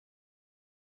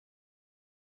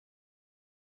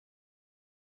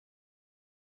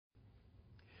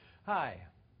Hi,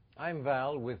 I'm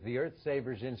Val with the Earth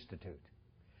Savers Institute.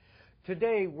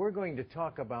 Today we're going to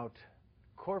talk about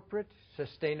corporate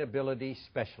sustainability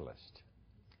specialist.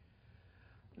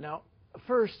 Now,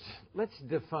 first, let's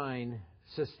define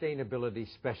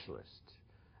sustainability specialist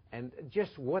and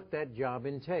just what that job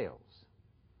entails.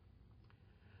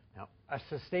 Now, a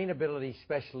sustainability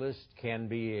specialist can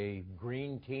be a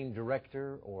green team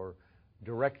director or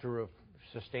director of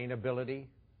sustainability,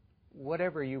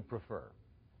 whatever you prefer.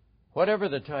 Whatever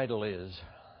the title is,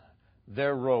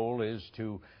 their role is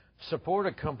to support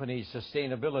a company's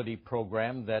sustainability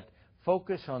program that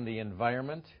focus on the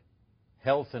environment,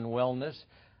 health and wellness,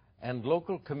 and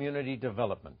local community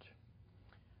development.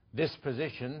 This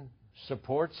position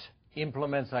supports,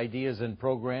 implements ideas and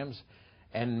programs,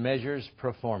 and measures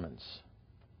performance.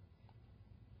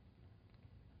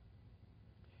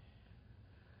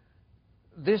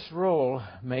 This role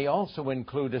may also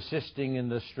include assisting in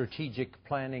the strategic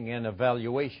planning and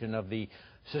evaluation of the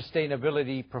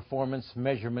Sustainability Performance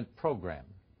Measurement Program,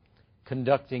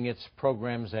 conducting its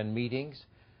programs and meetings,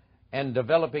 and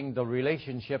developing the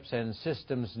relationships and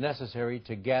systems necessary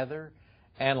to gather,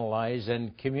 analyze,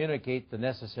 and communicate the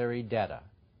necessary data.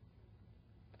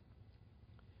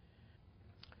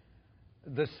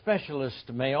 The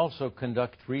specialist may also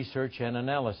conduct research and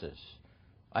analysis,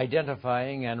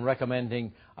 identifying and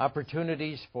recommending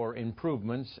opportunities for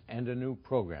improvements and a new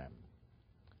program.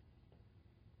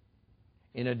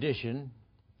 In addition,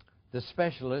 the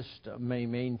specialist may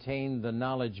maintain the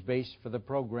knowledge base for the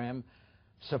program,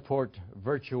 support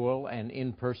virtual and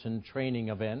in-person training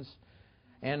events,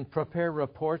 and prepare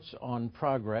reports on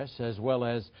progress, as well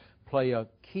as play a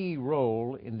key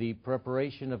role in the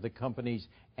preparation of the company's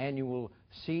annual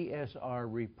CSR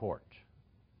report.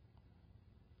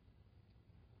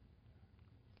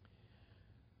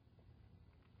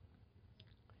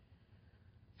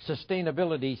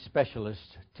 Sustainability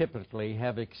specialists typically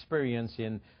have experience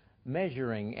in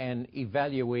measuring and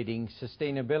evaluating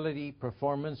sustainability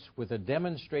performance with a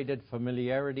demonstrated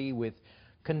familiarity with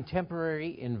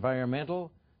contemporary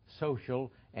environmental,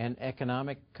 social, and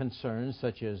economic concerns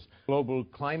such as global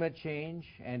climate change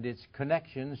and its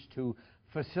connections to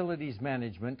facilities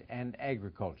management and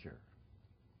agriculture.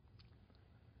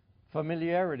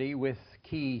 Familiarity with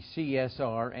key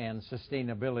CSR and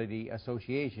sustainability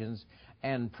associations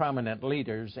and prominent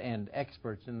leaders and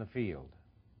experts in the field.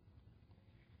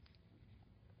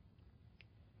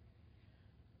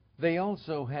 They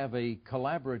also have a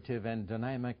collaborative and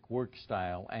dynamic work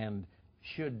style and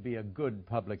should be a good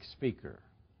public speaker.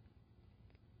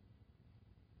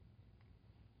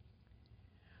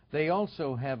 They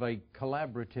also have a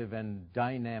collaborative and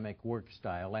dynamic work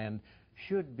style and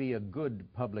should be a good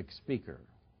public speaker.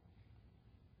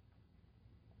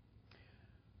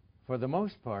 For the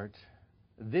most part,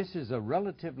 this is a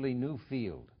relatively new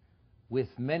field with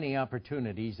many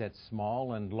opportunities at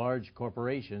small and large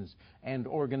corporations and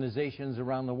organizations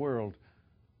around the world.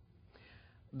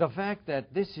 The fact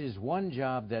that this is one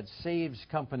job that saves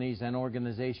companies and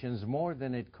organizations more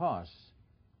than it costs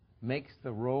makes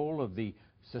the role of the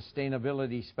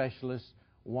sustainability specialist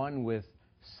one with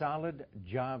solid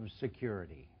job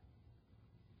security.